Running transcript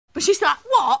But she's like,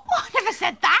 what? I never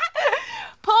said that.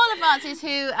 Paula Francis, who,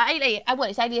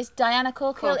 it's alias Diana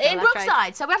Corkhill in Brookside.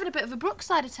 Right. So we're having a bit of a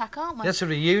Brookside attack, aren't we? That's a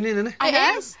reunion, isn't it?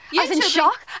 It is. I was in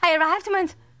shock. I arrived and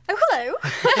went, oh, hello.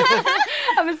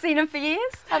 I haven't seen him for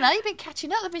years. I know, you've been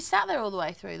catching up. They've been sat there all the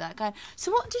way through that going,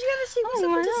 so what, did you ever see what's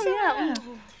happened to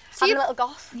Sarah? So having a little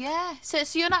goss. Yeah. So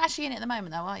you're not actually in it at the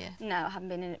moment, though, are you? No, I haven't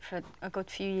been in it for a good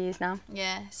few years now.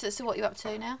 Yeah. So what are you up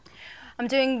to now? I'm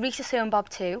doing Rita, Sue and Bob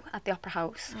 2 at the Opera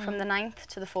House from the 9th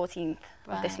to the 14th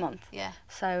of this month. Yeah.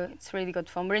 So it's really good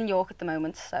fun. We're in York at the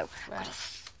moment, so I've got to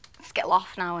skittle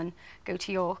off now and go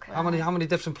to York. How many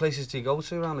different places do you go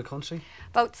to around the country?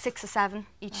 About 6 or 7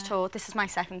 each tour. This is my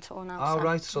second tour now. Oh,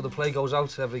 right. So the play goes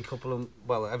out every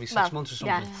every 6 months or something?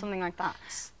 Yeah, something like that.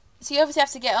 So you obviously have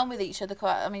to get on with each other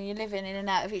quite. I mean, you're living in and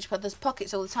out of each other's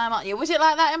pockets all the time, aren't you? Was it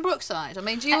like that in Brookside? I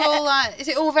mean, do you all is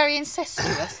it all very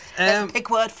incestuous? That's a big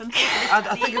word for me.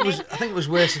 I think it was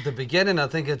worse at the beginning. I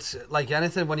think it's like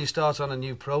anything when you start on a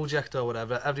new project or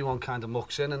whatever. Everyone kind of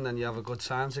mucks in and then you have a good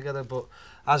time together. But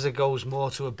as it goes more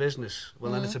to a business,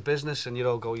 well, then it's a business and you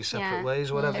all go your separate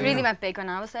ways or whatever. It really went big when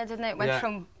I was there, didn't it? It went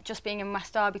from just being in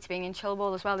West Derby to being in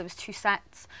Chilwell as well. There was 2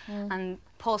 sets and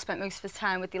Paul spent most of his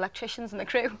time with the electricians and the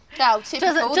crew. Oh,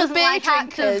 typical. Doesn't like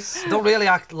actors. Don't really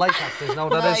act like actors, no,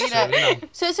 that is true, you know.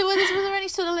 So was there any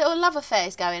sort of little love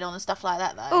affairs going on and stuff like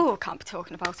that, though? Oh, can't be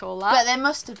talking about all that. But there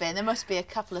must have been. There must be a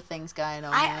couple of things going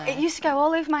on. It used to go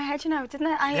all over my head, you know, didn't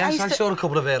it? Yes, I saw a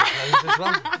couple of airplanes as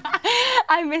well.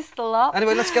 I missed a lot.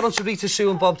 Anyway, let's get on to Rita, Sue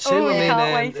and Bob 2. Oh,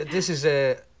 I mean, this is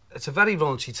it's a very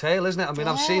raunchy tale, isn't it? I mean,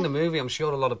 I've seen the movie. I'm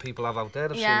sure a lot of people have out there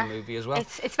have seen the movie as well.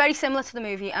 It's very similar to the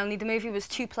movie, only the movie was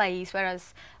 2 plays,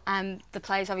 whereas the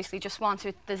plays obviously just one.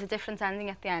 So there's a different ending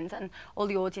at the end, and all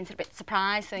the audience are a bit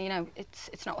surprised. So you know,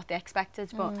 it's not what they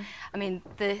expected. But I mean,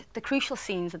 the crucial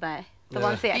scenes are there. The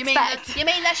ones they expect. You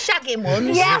mean the shagging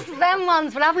ones? Yes, them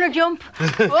ones. We're having a jump.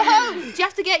 Whoa! Do you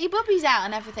have to get your bubbies out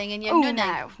and everything? And your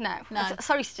no.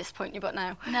 Sorry to disappoint you, but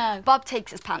no. No. Bob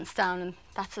takes his pants down, and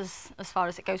that's as far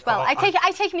as it goes. Well, I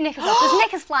take my knickers off. There's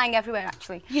knickers flying everywhere,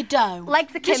 actually. You don't?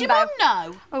 Like the Kimbo. Does your mum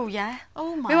know? Oh, yeah.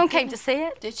 Oh, my My mum came to see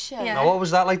it. Did she? Yeah. Now, what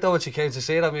was that like, though, when she came to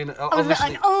see it? I mean, I was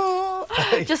obviously... like, oh...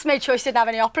 Just made sure she didn't have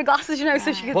any opera glasses, you know,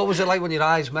 so she could... What was it like when your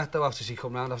eyes met, though, after she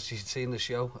come round, after she'd seen the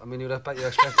show? I mean, you bet you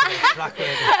expected a track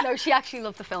record. No, she actually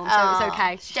loved the film, so it was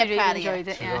okay. She really enjoyed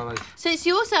it, yeah. Right. So it's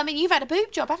also, I mean, you've had a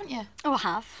boob job, haven't you? Oh, I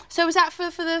have. So was that for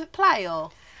the play,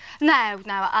 or...? No,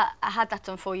 I had that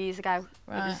done 4 years ago.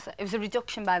 Right. It was a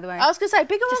reduction, by the way. I was going to say,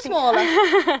 bigger or smaller?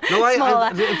 No,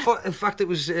 Smaller. in fact, it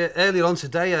was earlier on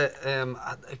today,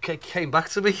 it came back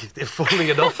to me,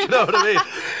 funnily enough, you know what I mean?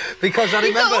 Because I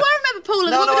remember... I remember Paula,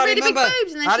 the one with the really big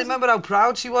boobs. And then I remember how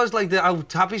proud she was, like how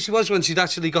happy she was when she'd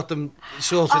actually got them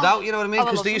sorted out, you know what I mean?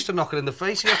 Because they used to knock her in the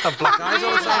face, you have to have black eyes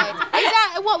all the time.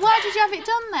 Why did you have it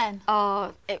done then?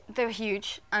 Oh, they were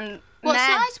huge. And what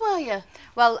size were you?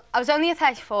 Well, I was only a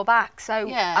 34 back, so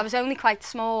yeah. I was only quite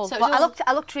small. So but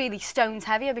I looked really stones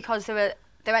heavier because they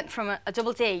went from a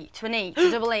double D to an E to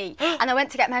a double E. And I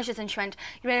went to get measured and she went,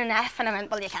 you're in an F. And I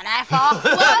went, well, you can F off.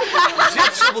 She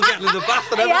had trouble getting in the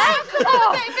bath and everything.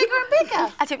 Yeah, getting bigger and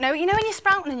bigger. I don't know. You know when you're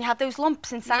sprouting and you have those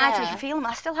lumps inside and you can feel them?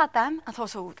 I still had them. I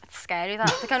thought, oh, that's scary,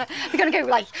 that. They're gonna go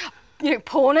like, you know,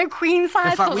 porno queen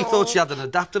size. In fact, we thought she had an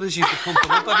adapter and she used to pump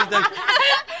them up every day.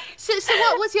 So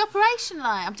what was the operation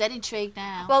like? I'm dead intrigued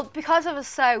now. Well, because I was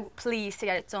so pleased to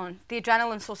get it done, the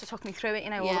adrenaline sort of took me through it, you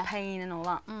know, all the pain and all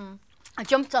that. I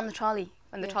jumped on the trolley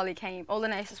when the trolley came. All the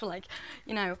nurses were like,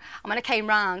 you know, and when it came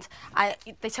round,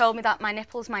 they told me that my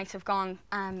nipples might have gone,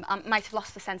 I might have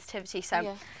lost the sensitivity,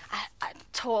 so I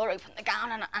tore open the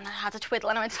gown and I had a twiddle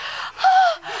and I went,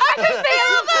 oh, I can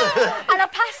feel them! And I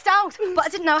passed out, but I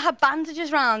didn't know I had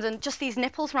bandages round and just these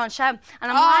nipples were on show. And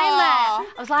I'm lying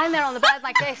there, I was lying there on the bed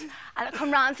like this, and I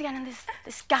come round again and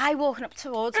this guy walking up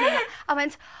towards me. I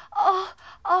went, oh,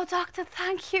 doctor,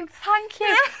 thank you. And he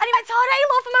went, oh, hey,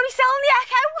 love, I'm only selling the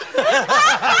Echo.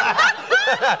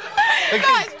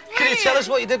 Can you tell us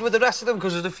what you did with the rest of them?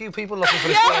 Because there's a few people looking for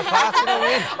the spare parts, you know what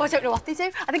I mean? Oh, I don't know what they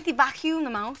do. I think they vacuum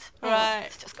them out. Right.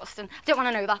 It's disgusting. I don't want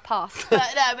to know that part. But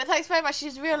thanks very much.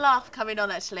 She's a real laugh coming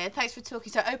on, actually. And thanks for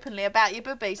talking so openly about your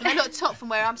boobies. And they look top from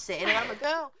where I'm sitting and I'm a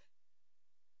girl.